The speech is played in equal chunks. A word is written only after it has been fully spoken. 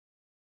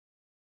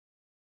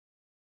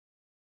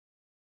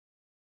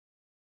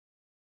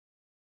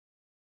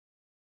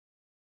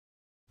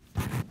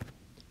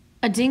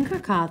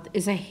Adinkra cloth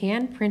is a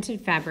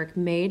hand-printed fabric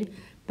made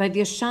by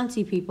the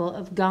Ashanti people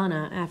of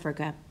Ghana,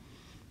 Africa.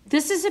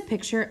 This is a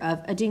picture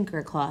of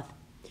Adinkra cloth.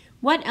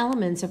 What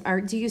elements of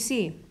art do you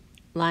see?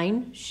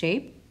 Line,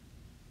 shape?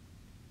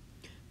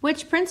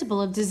 Which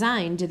principle of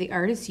design did the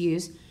artist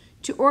use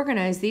to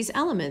organize these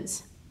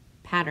elements?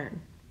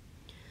 Pattern.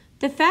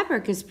 The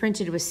fabric is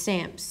printed with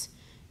stamps.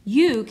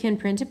 You can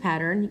print a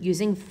pattern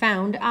using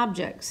found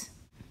objects.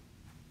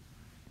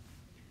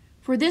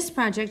 For this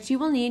project, you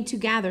will need to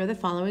gather the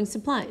following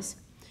supplies: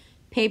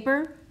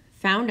 paper,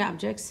 found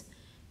objects,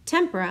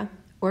 tempera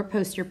or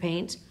poster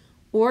paint,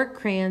 or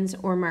crayons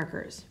or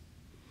markers.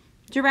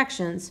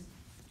 Directions.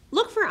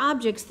 Look for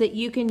objects that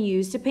you can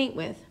use to paint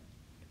with.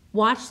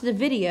 Watch the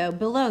video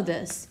below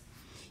this.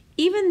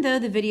 Even though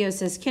the video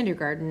says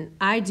kindergarten,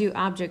 I do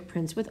object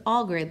prints with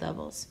all grade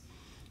levels.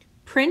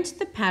 Print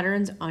the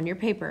patterns on your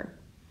paper.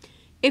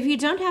 If you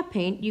don't have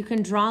paint, you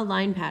can draw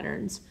line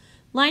patterns.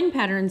 Line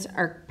patterns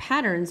are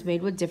patterns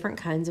made with different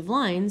kinds of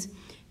lines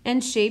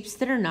and shapes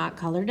that are not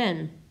colored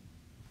in.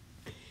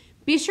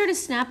 Be sure to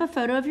snap a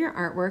photo of your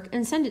artwork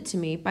and send it to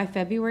me by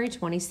February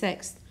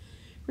 26th.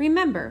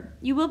 Remember,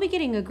 you will be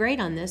getting a grade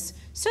on this,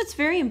 so it's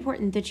very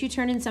important that you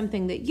turn in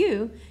something that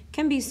you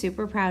can be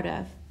super proud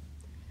of.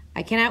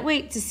 I cannot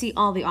wait to see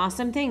all the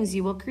awesome things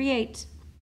you will create.